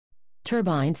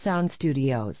Turbine Sound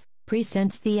Studios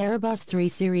presents the Airbus 3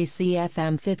 Series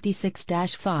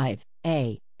CFM56-5,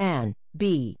 A and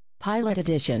B Pilot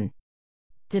Edition.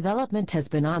 Development has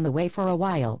been on the way for a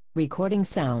while, recording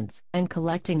sounds and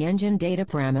collecting engine data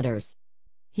parameters.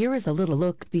 Here is a little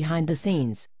look behind the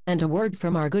scenes, and a word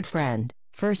from our good friend,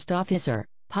 First Officer,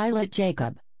 Pilot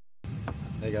Jacob.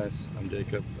 Hey guys, I'm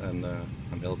Jacob, and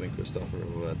I'm helping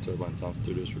Christopher at Turbine Sound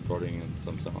Studios recording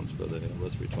some sounds for the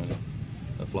Airbus 320.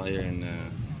 A flyer in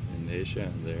Asia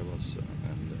and the Airbus,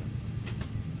 and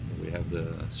we have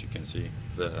as you can see,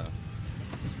 the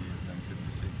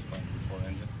CFM56-5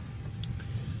 engine.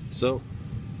 So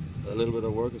a little bit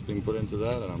of work has been put into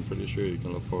that, and I'm pretty sure you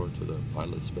can look forward to the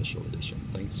Pilot Special Edition.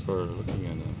 Thanks for looking,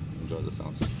 and enjoy the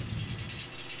sounds.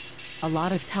 A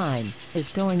lot of time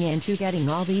is going into getting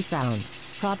all these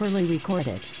sounds properly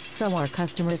recorded, so our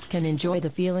customers can enjoy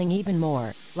the feeling even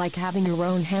more, like having your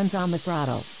own hands on the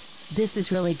throttle. This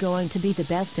is really going to be the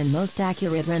best and most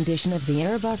accurate rendition of the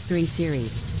Airbus 3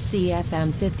 Series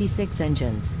CFM56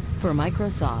 engines for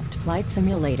Microsoft Flight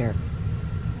Simulator.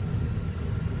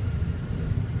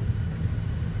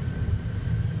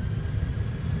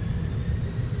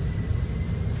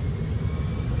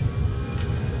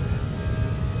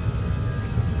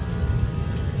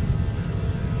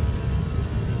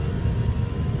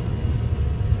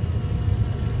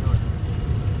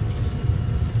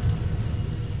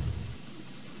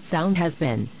 Sound has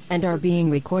been, and are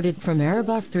being recorded from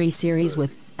Airbus 3 Series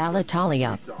with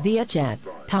Alitalia, ViaJet,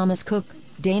 Thomas Cook,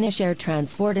 Danish Air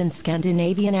Transport and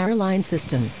Scandinavian Airline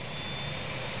System.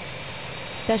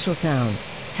 Special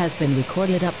sounds has been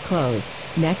recorded up close,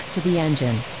 next to the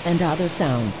engine, and other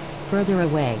sounds further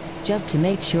away, just to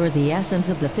make sure the essence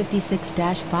of the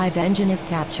 56-5 engine is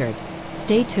captured.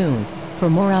 Stay tuned for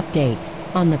more updates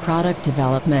on the product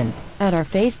development at our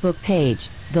Facebook page.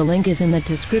 The link is in the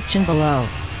description below.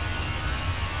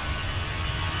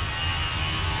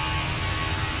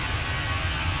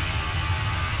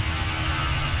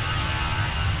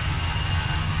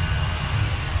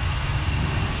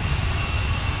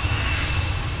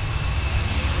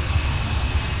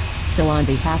 So on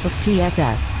behalf of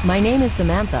TSS, my name is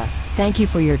Samantha. Thank you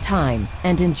for your time,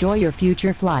 and enjoy your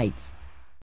future flights.